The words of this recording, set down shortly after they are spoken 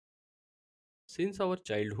Since our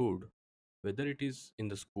childhood, whether it is in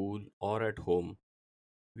the school or at home,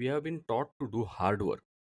 we have been taught to do hard work.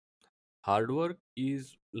 Hard work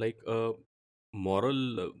is like a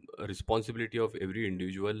moral responsibility of every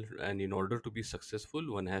individual, and in order to be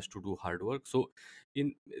successful, one has to do hard work. So,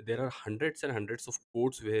 in there are hundreds and hundreds of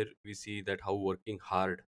quotes where we see that how working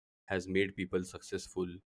hard has made people successful,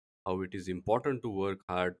 how it is important to work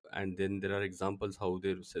hard, and then there are examples how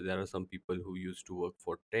there are some people who used to work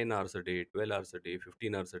for 10 hours a day, 12 hours a day,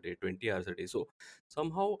 15 hours a day, 20 hours a day. So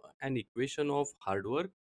somehow an equation of hard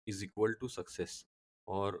work is equal to success,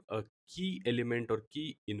 or a key element or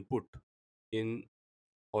key input in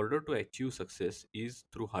order to achieve success is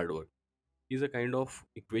through hard work, is a kind of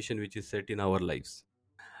equation which is set in our lives.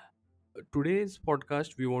 Today's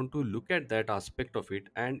podcast we want to look at that aspect of it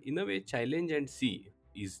and in a way challenge and see,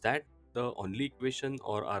 is that the only equation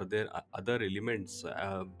or are there other elements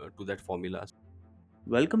to that formula.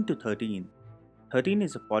 Welcome to 13. 13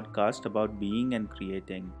 is a podcast about being and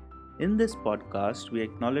creating. In this podcast, we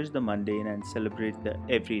acknowledge the mundane and celebrate the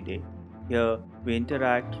everyday. Here, we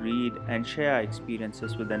interact, read, and share our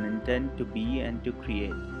experiences with an intent to be and to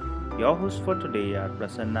create. Your hosts for today are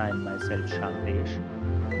Prasanna and myself,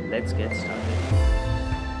 Shantesh. Let's get started.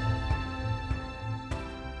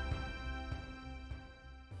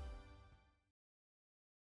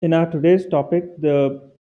 In our today's topic, the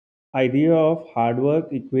idea of hard work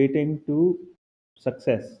equating to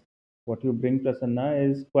success. What you bring, Prasanna,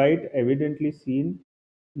 is quite evidently seen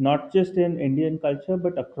not just in Indian culture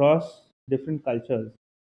but across different cultures.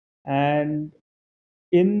 And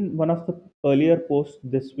in one of the earlier posts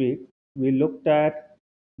this week, we looked at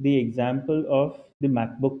the example of the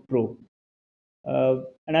MacBook Pro.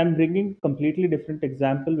 And I'm bringing completely different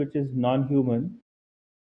example, which is non-human.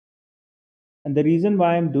 And the reason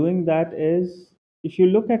why I'm doing that is if you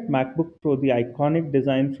look at MacBook Pro, the iconic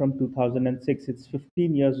design from 2006, it's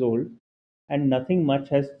 15 years old and nothing much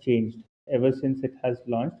has changed ever since it has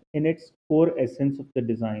launched in its core essence of the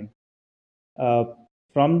design. Uh,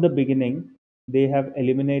 from the beginning, they have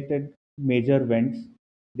eliminated major vents.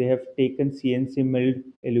 They have taken CNC milled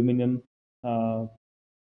aluminum uh,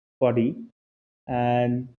 body,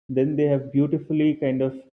 and then they have beautifully kind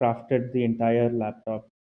of crafted the entire laptop.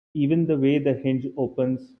 Even the way the hinge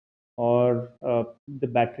opens, or the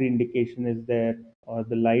battery indication is there, or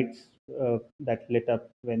the lights that lit up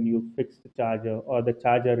when you fix the charger, or the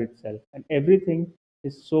charger itself, and everything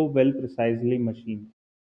is so well precisely machined.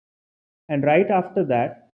 And right after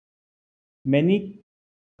that, many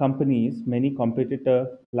companies, many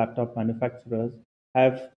competitor laptop manufacturers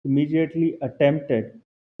have immediately attempted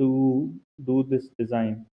to do this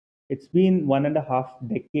design. It's been 1.5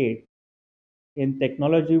 decade in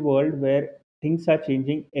technology world where things are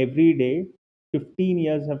changing every day. 15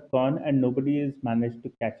 years have gone and nobody has managed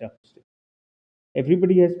to catch up.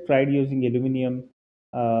 Everybody has tried using aluminum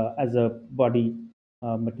as a body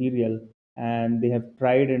material, and they have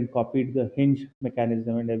tried and copied the hinge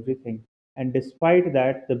mechanism and everything. And despite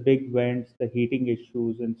that, the big vents, the heating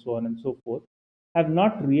issues, and so on and so forth, have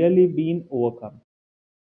not really been overcome.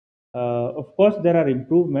 Of course, there are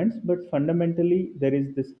improvements, but fundamentally, there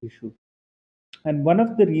is this issue. And one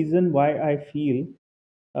of the reason why I feel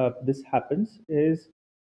this happens is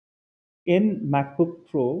in MacBook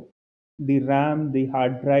Pro, the RAM, the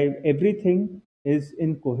hard drive, everything is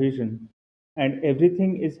in cohesion and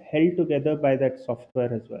everything is held together by that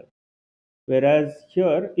software as well. Whereas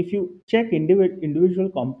here, if you check individual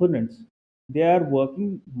components, they are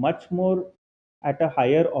working much more at a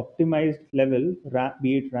higher optimized level,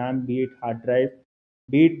 be it RAM, be it hard drive,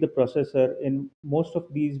 be it the processor in most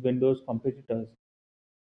of these Windows competitors.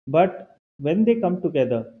 But when they come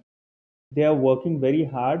together, they are working very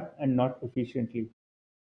hard and not efficiently.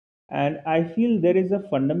 And I feel there is a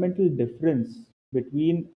fundamental difference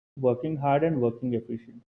between working hard and working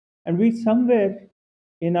efficient. And we somewhere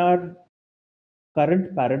in our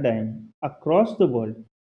current paradigm across the world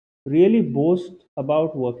really boast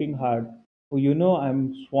about working hard. Oh,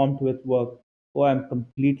 I'm swamped with work. Oh, I'm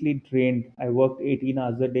completely drained. I worked 18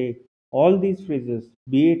 hours a day. All these phrases,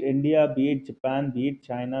 be it India, be it Japan, be it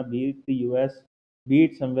China, be it the US, be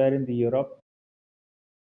it somewhere in the Europe,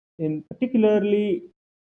 in particularly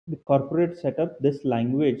the corporate setup, this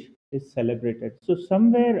language is celebrated. So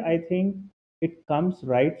somewhere I think it comes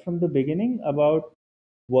right from the beginning about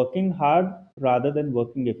working hard rather than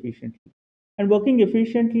working efficiently. And working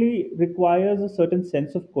efficiently requires a certain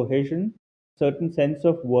sense of cohesion, certain sense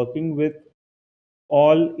of working with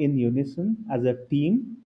all in unison as a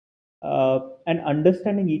team, and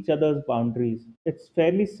understanding each other's boundaries. It's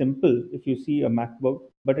fairly simple if you see a MacBook,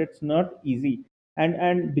 but it's not easy.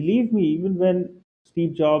 And believe me, even when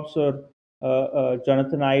Steve Jobs or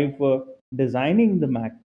Jonathan Ive were designing the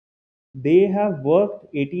Mac, they have worked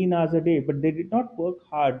 18 hours a day, but they did not work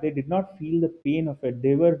hard. They did not feel the pain of it.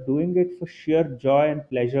 They were doing it for sheer joy and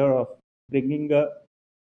pleasure of bringing a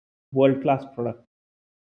world class product.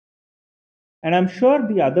 And I'm sure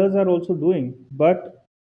the others are also doing, but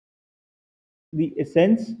the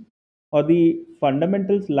essence or the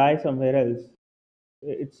fundamentals lie somewhere else.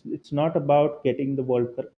 It's not about getting the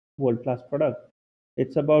world class product.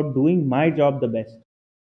 It's about doing my job the best,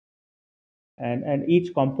 and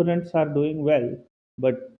each components are doing well,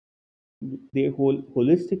 but they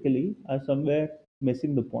holistically are somewhere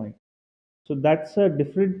missing the point. So that's a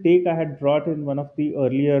different take I had brought in one of the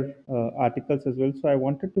earlier articles as well. So I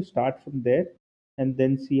wanted to start from there and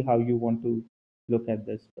then see how you want to look at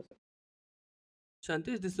this.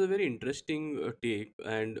 Shantesh, this is a very interesting take,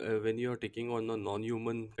 and when you are taking on a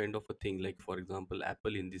non-human kind of a thing, like for example,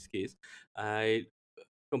 Apple in this case, I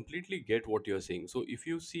completely get what you're saying. So if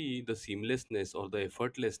you see the seamlessness or the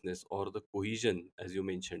effortlessness or the cohesion, as you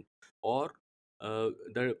mentioned, or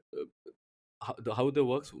the how the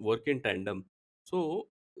work in tandem. So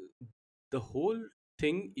the whole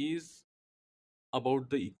thing is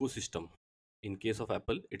about the ecosystem. In case of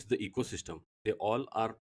Apple, it's the ecosystem. They all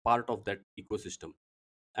are part of that ecosystem,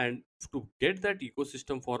 and to get that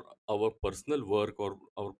ecosystem for our personal work or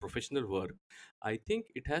our professional work, I think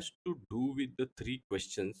it has to do with the three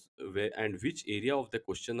questions, where and which area of the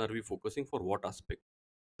question are we focusing for what aspect: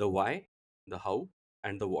 the why, the how,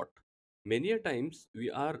 and the what. Many a times we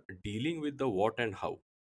are dealing with the what and how.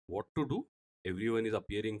 What to do? Everyone is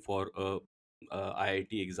appearing for a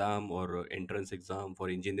IIT exam or a entrance exam for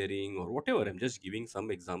engineering or whatever. I'm just giving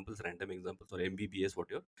some examples, random examples, or MBBS,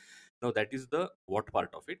 whatever. Now that is the what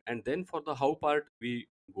part of it, and then for the how part, we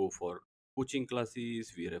go for coaching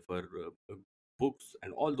classes, we refer books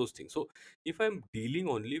and all those things. So if I'm dealing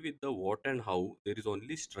only with the what and how, there is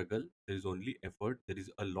only struggle, there is only effort, there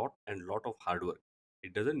is a lot and lot of hard work.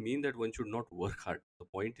 It doesn't mean that one should not work hard. The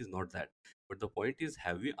point is not that, but the point is,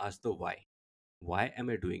 have we asked the why? Why am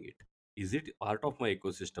I doing it? Is it part of my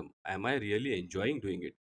ecosystem? Am I really enjoying doing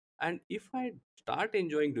it? And if I start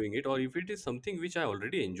enjoying doing it, or if it is something which I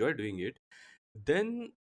already enjoy doing it,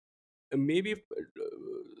 then maybe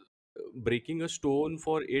breaking a stone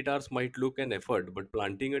for 8 hours might look an effort, but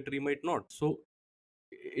planting a tree might not. So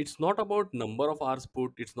it's not about number of hours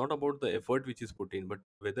put, it's not about the effort which is put in, but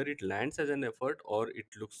whether it lands as an effort or it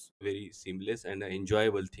looks very seamless and an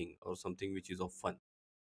enjoyable thing or something which is of fun.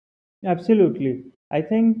 Absolutely. I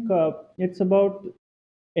think it's about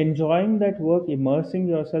enjoying that work, immersing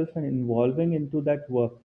yourself and involving into that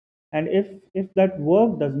work. And if that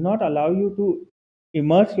work does not allow you to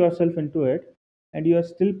immerse yourself into it, and you are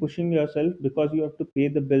still pushing yourself because you have to pay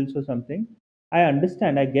the bills or something, I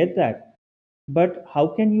understand, I get that. But how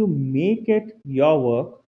can you make it your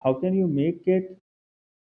work? How can you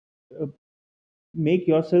uh, make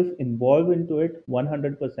yourself involved into it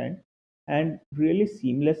 100% and really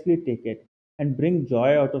seamlessly take it and bring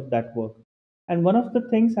joy out of that work? And one of the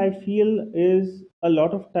things I feel is a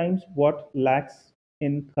lot of times what lacks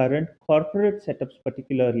in current corporate setups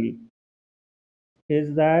particularly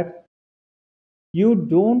is that you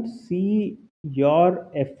don't see your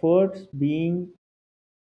efforts being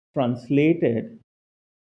translated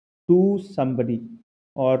to somebody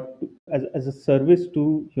or as a service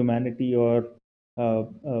to humanity or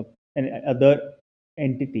an other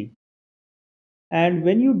entity. And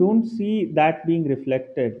when you don't see that being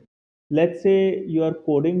reflected, let's say you are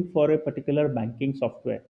coding for a particular banking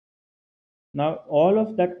software. Now, all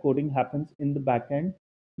of that coding happens in the backend.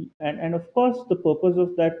 And of course, the purpose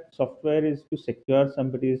of that software is to secure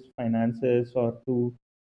somebody's finances or to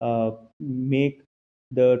make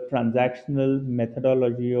the transactional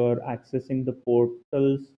methodology or accessing the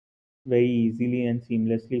portals very easily and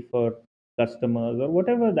seamlessly for customers or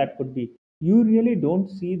whatever that could be. You really don't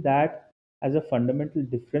see that as a fundamental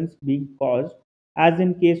difference being caused, as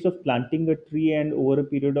in case of planting a tree and over a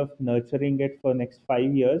period of nurturing it for next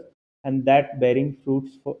 5 years, and that bearing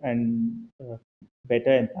fruits for and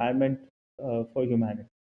better environment for humanity.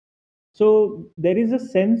 So there is a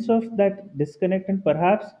sense of that disconnect, and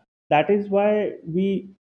perhaps that is why we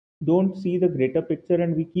don't see the greater picture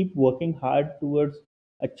and we keep working hard towards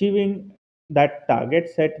achieving that target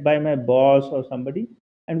set by my boss or somebody,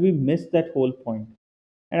 and we miss that whole point.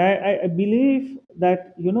 And I believe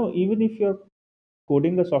that, even if you're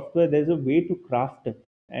coding a software, there's a way to craft it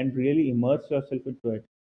and really immerse yourself into it.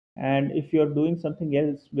 And if you're doing something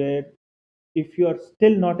else where if you're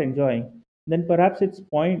still not enjoying, then perhaps it's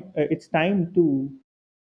time to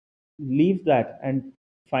leave that and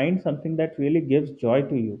find something that really gives joy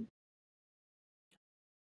to you.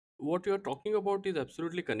 What you're talking about is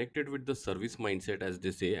absolutely connected with the service mindset, as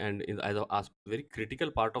they say, and as a very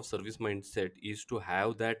critical part of service mindset is to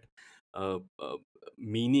have that uh, uh,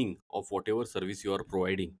 meaning of whatever service you are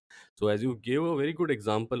providing. So as you gave a very good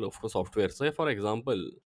example of a software, say for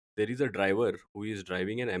example, there is a driver who is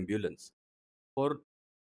driving an ambulance. For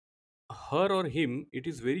her or him, it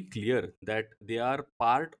is very clear that they are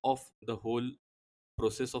part of the whole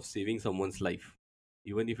process of saving someone's life,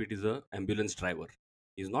 even if it is a ambulance driver.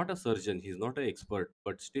 He's not a surgeon, he's not an expert,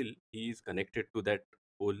 but still he is connected to that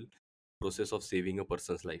whole process of saving a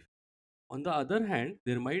person's life. On the other hand,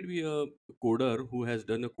 there might be a coder who has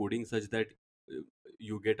done a coding such that uh,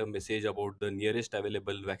 you get a message about the nearest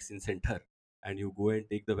available vaccine center and you go and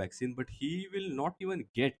take the vaccine, but he will not even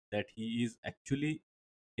get that he is actually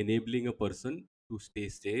enabling a person to stay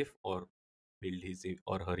safe or build his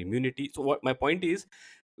or her immunity. So what my point is,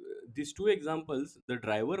 these two examples, the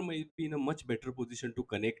driver might be in a much better position to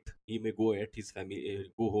connect. He may go at his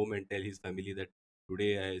family, go home and tell his family that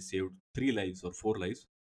today I saved three lives or four lives.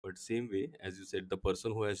 But same way, as you said, the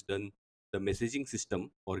person who has done the messaging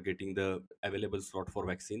system for getting the available slot for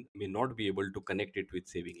vaccine may not be able to connect it with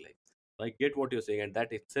saving lives. So I get what you're saying, and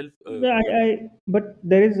that itself Yeah, but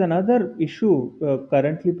there is another issue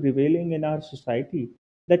currently prevailing in our society.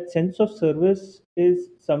 That sense of service is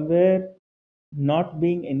somewhere not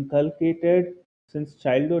being inculcated since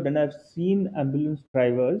childhood. And I've seen ambulance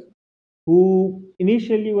drivers who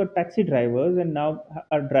initially were taxi drivers and now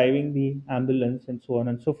are driving the ambulance and so on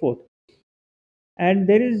and so forth. And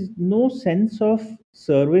there is no sense of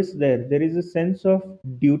service there. There is a sense of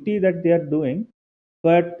duty that they are doing,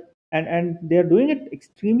 but and they are doing it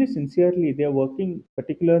extremely sincerely. They are working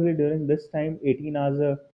particularly during this time 18 hours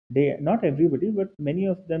a day. Not everybody, but many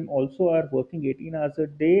of them also are working 18 hours a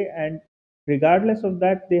day, and regardless of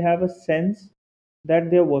that they have a sense that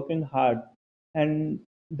they are working hard, and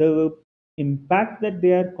the impact that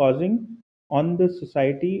they are causing on the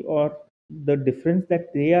society, or the difference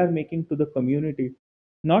that they are making to the community,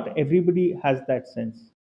 not everybody has that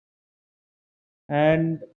sense.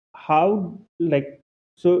 And how, like,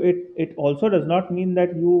 so it also does not mean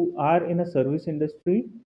that you are in a service industry,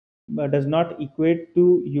 but does not equate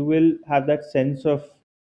to you will have that sense of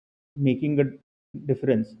making a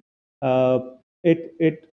difference.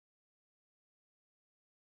 It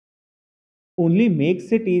only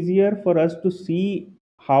makes it easier for us to see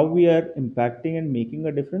how we are impacting and making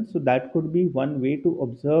a difference. So that could be one way to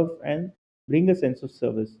observe and bring a sense of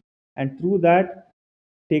service, and through that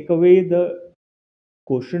take away the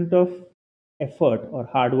quotient of effort or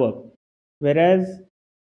hard work. Whereas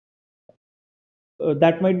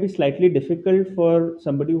that might be slightly difficult for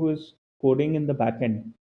somebody who is coding in the back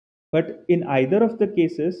end. But in either of the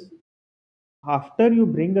cases, after you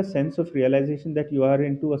bring a sense of realization that you are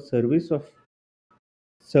into a service of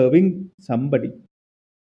serving somebody,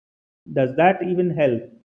 does that even help?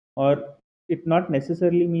 Or it not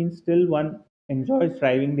necessarily means still one enjoys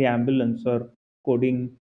driving the ambulance or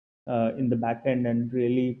coding in the back end and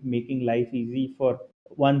really making life easy for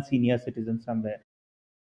one senior citizen somewhere.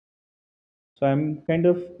 So I'm kind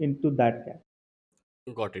of into that gap.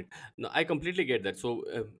 Got it. No, I completely get that. So,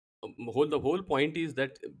 the whole point is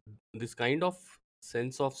that this kind of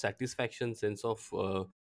sense of satisfaction, sense of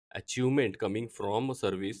achievement coming from a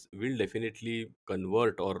service will definitely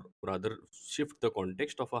convert, or rather shift the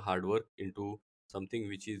context of a hard work into something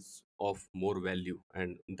which is of more value,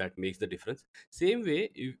 and that makes the difference. Same way,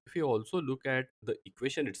 if you also look at the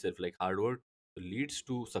equation itself, like hard work leads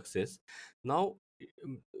to success. Now,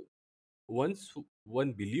 um, once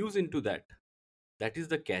one believes into that, that is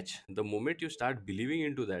the catch. The moment you start believing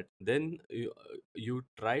into that, then you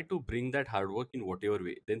try to bring that hard work in whatever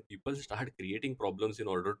way, then people start creating problems in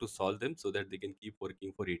order to solve them so that they can keep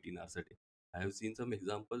working for 18 hours a day. I have seen some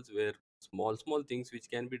examples where small things which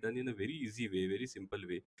can be done in a very easy way, very simple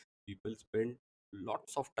way, people spend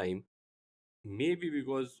lots of time, maybe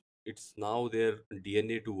because it's now their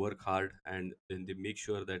DNA to work hard, and then they make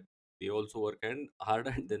sure that they also work and hard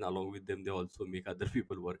and then along with them they also make other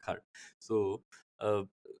people work hard. So uh,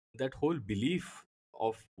 that whole belief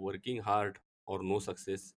of working hard or no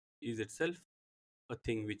success is itself a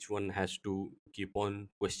thing which one has to keep on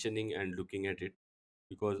questioning and looking at it,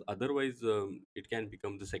 because otherwise it can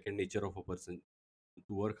become the second nature of a person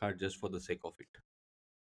to work hard just for the sake of it.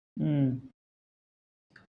 Hmm.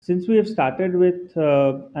 Since we have started with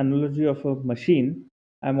analogy of a machine,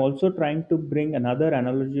 I'm also trying to bring another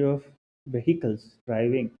analogy of vehicles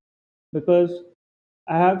driving, because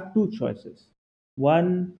I have two choices.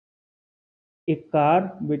 One, a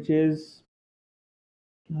car which is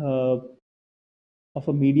uh, of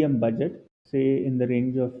a medium budget, say in the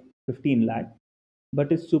range of 15 lakh,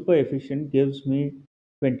 but is super efficient, gives me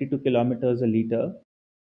 22 kilometers a liter.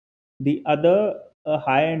 The other, a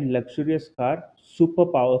high end luxurious car, super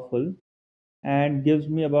powerful, and gives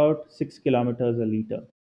me about 6 kilometers a liter.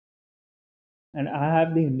 And I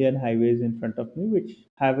have the Indian highways in front of me, which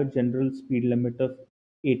have a general speed limit of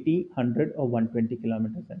 80, 100, or 120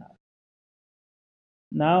 kilometers an hour.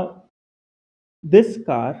 Now, this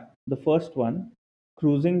car, the first one,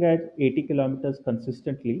 cruising at 80 kilometers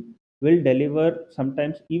consistently, will deliver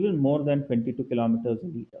sometimes even more than 22 kilometers a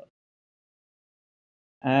liter.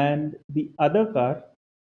 And the other car,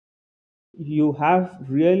 you have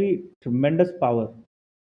really tremendous power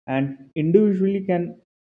and individually can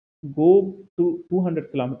go to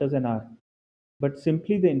 200 kilometers an hour, but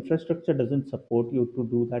simply the infrastructure doesn't support you to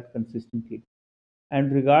do that consistently.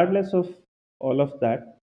 And regardless of all of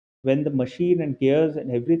that, when the machine and gears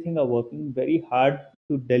and everything are working very hard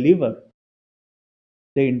to deliver,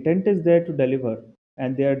 the intent is there to deliver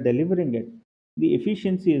and they are delivering it, the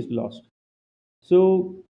efficiency is lost.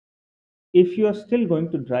 So if you are still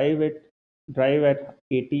going to drive at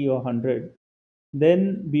 80 or 100,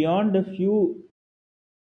 then beyond a few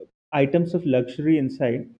items of luxury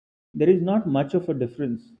inside, there is not much of a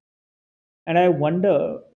difference. And I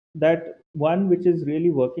wonder that one which is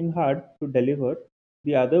really working hard to deliver,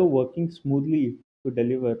 the other working smoothly to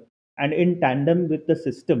deliver, and in tandem with the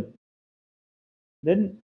system,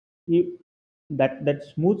 then you, that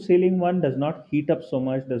smooth sailing one does not heat up so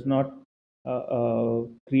much, does not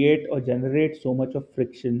create or generate so much of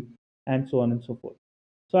friction, and so on and so forth.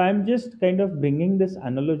 So I'm just kind of bringing this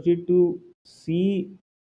analogy to see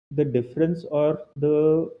the difference or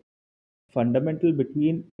the fundamental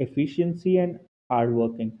between efficiency and hard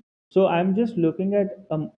working. So I'm just looking at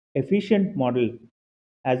an efficient model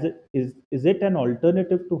as it is it an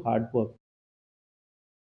alternative to hard work?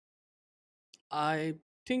 I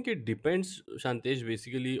think it depends, Shantesh,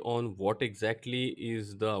 basically on what exactly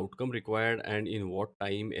is the outcome required and in what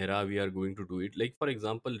time era we are going to do it. Like, for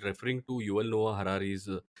example, referring to Yuval Noah Harari's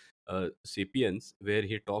Sapiens, where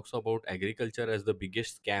he talks about agriculture as the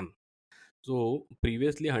biggest scam. So,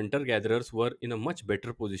 previously, hunter gatherers were in a much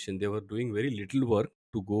better position. They were doing very little work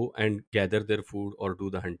to go and gather their food or do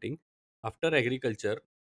the hunting. After agriculture,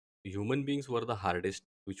 human beings were the hardest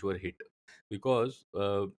which were hit because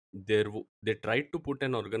they tried to put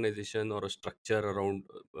an organization or a structure around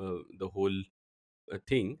the whole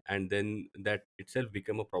thing, and then that itself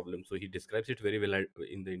became a problem. So he describes it very well.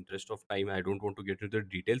 In the interest of time, I don't want to get into the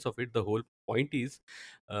details of it. The whole point is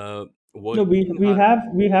uh, No, working we hard.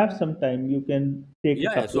 have some time. You can take a Yeah,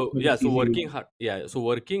 couple of yeah, minutes so easily. working hard, yeah, so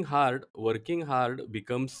working hard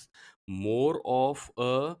becomes more of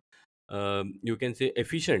a you can say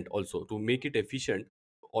efficient. Also, to make it efficient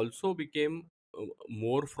also became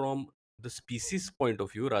more from the species point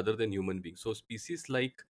of view rather than human beings. So species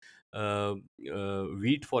like uh,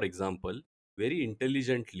 wheat, for example, very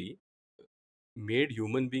intelligently made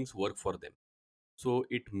human beings work for them. So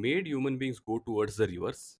it made human beings go towards the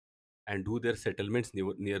rivers and do their settlements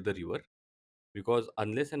near the river, because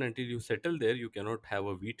unless and until you settle there, you cannot have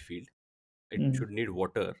a wheat field. It Mhm. should need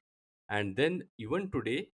water. And then even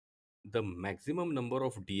today, the maximum number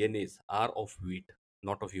of DNAs are of wheat,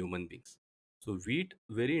 not of human beings. So wheat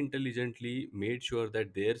very intelligently made sure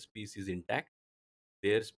that their species is intact,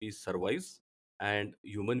 their species survives, and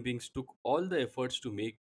human beings took all the efforts to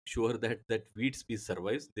make sure that that wheat species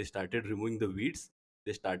survives. They started removing the weeds,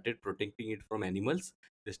 they started protecting it from animals,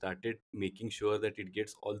 they started making sure that it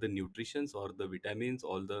gets all the nutritions or the vitamins,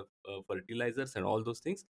 all the fertilizers and all those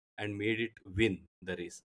things, and made it win the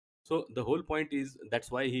race. So the whole point is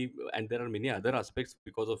that's why he, and there are many other aspects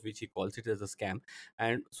because of which he calls it as a scam.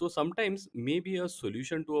 And so sometimes maybe a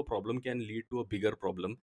solution to a problem can lead to a bigger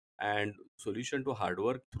problem, and solution to hard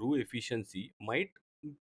work through efficiency might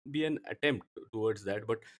be an attempt towards that.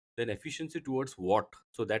 But then efficiency towards what?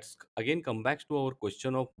 So that's again come back to our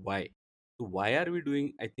question of why. So why are we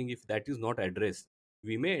doing? I think if that is not addressed,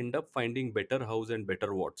 we may end up finding better house and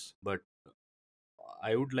better watts. But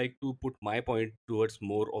I would like to put my point towards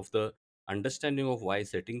more of the understanding of why,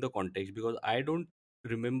 setting the context, because I don't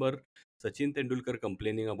remember Sachin Tendulkar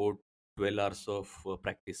complaining about 12 hours of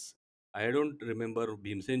practice. I don't remember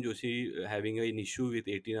Bhimsen Joshi having an issue with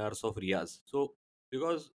 18 hours of Riyaz. So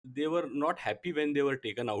because they were not happy when they were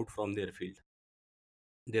taken out from their field,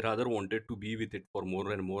 they rather wanted to be with it for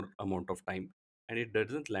more and more amount of time, and it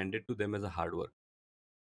doesn't land it to them as a hard work.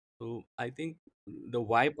 So I think the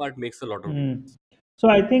why part makes a lot of Mm. difference. So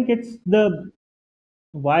I think it's the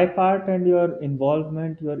why part and your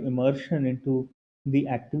involvement, your immersion into the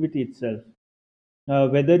activity itself.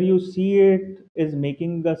 Whether you see it is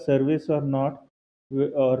making a service or not,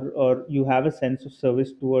 or you have a sense of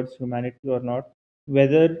service towards humanity or not,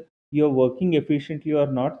 whether you're working efficiently or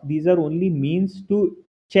not, these are only means to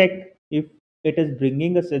check if it is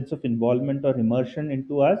bringing a sense of involvement or immersion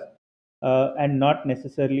into us, and not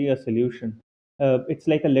necessarily a solution. It's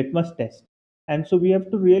like a litmus test. And so we have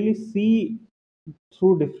to really see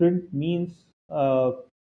through different means,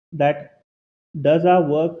 that does our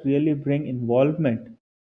work really bring involvement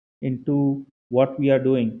into what we are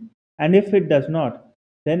doing. And if it does not,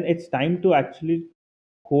 then it's time to actually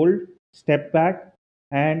hold, step back,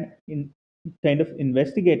 and kind of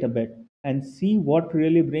investigate a bit and see what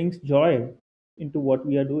really brings joy into what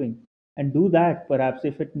we are doing. And do that, perhaps,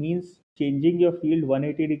 if it means changing your field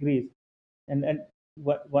 180 degrees. And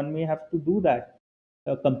one may have to do that,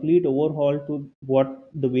 a complete overhaul to what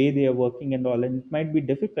the way they are working and all. And it might be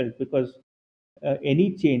difficult because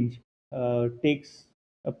any change takes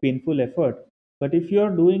a painful effort. But if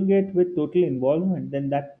you're doing it with total involvement, then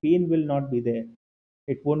that pain will not be there.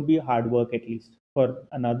 It won't be hard work, at least for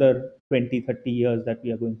another 20, 30 years that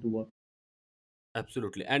we are going to work.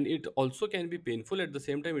 Absolutely. And it also can be painful at the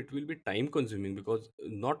same time. It will be time consuming because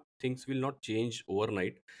not things will not change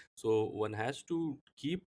overnight. So one has to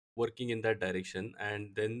keep working in that direction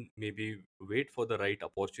and then maybe wait for the right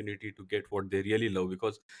opportunity to get what they really love.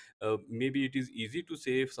 Because maybe it is easy to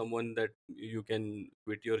say if someone that you can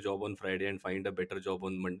quit your job on Friday and find a better job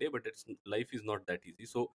on Monday, but it's life is not that easy.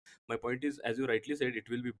 So my point is, as you rightly said, it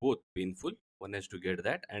will be both painful, one has to get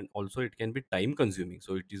that, and also it can be time consuming.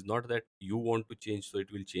 So it is not that you want to change so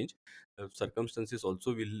it will change. Circumstances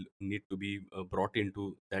also will need to be brought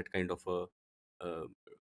into that kind of a uh,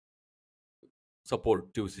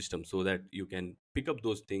 supportive system so that you can pick up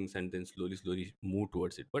those things and then slowly move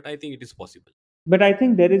towards it. But I think it is possible. But I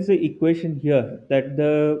think there is an equation here, that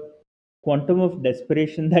the quantum of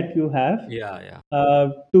desperation that you have Yeah.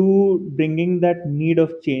 to bringing that need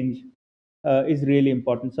of change is really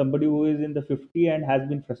important. Somebody who is in the 50 and has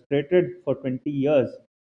been frustrated for 20 years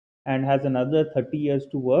and has another 30 years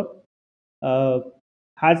to work, uh,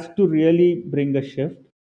 has to really bring a shift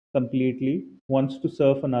completely, wants to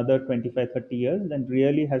serve another 25, 30 years, then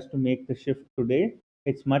really has to make the shift today.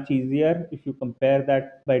 It's much easier if you compare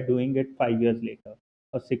that by doing it 5 years later,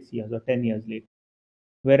 or 6 years, or 10 years later.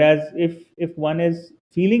 Whereas if one is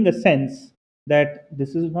feeling a sense that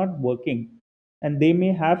this is not working, and they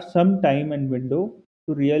may have some time and window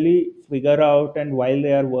to really figure out, and while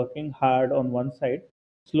they are working hard on one side,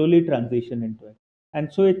 slowly transition into it.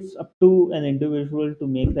 And so it's up to an individual to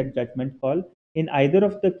make that judgment call. In either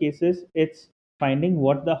of the cases, it's finding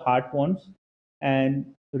what the heart wants and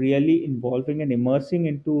really involving and immersing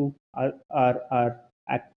into our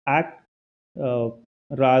act, uh,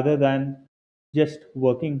 rather than just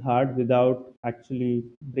working hard without actually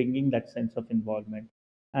bringing that sense of involvement.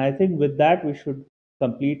 And I think with that, we should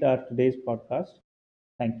complete our today's podcast.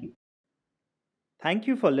 Thank you. Thank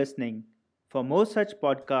you for listening. For more such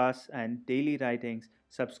podcasts and daily writings,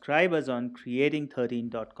 subscribe us on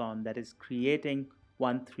creating13.com, that is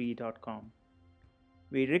creating13.com.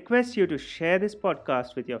 We request you to share this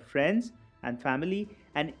podcast with your friends and family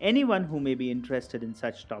and anyone who may be interested in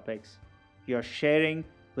such topics. Your sharing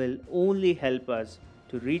will only help us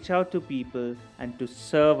to reach out to people and to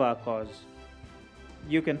serve our cause.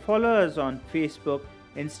 You can follow us on Facebook,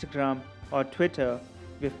 Instagram, or Twitter.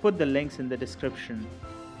 We've put the links in the description.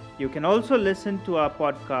 You can also listen to our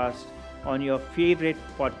podcast on your favorite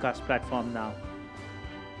podcast platform now.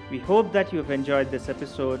 We hope that you've enjoyed this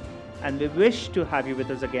episode, and we wish to have you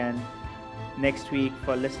with us again next week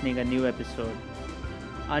for listening a new episode.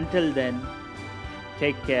 Until then,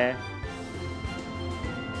 take care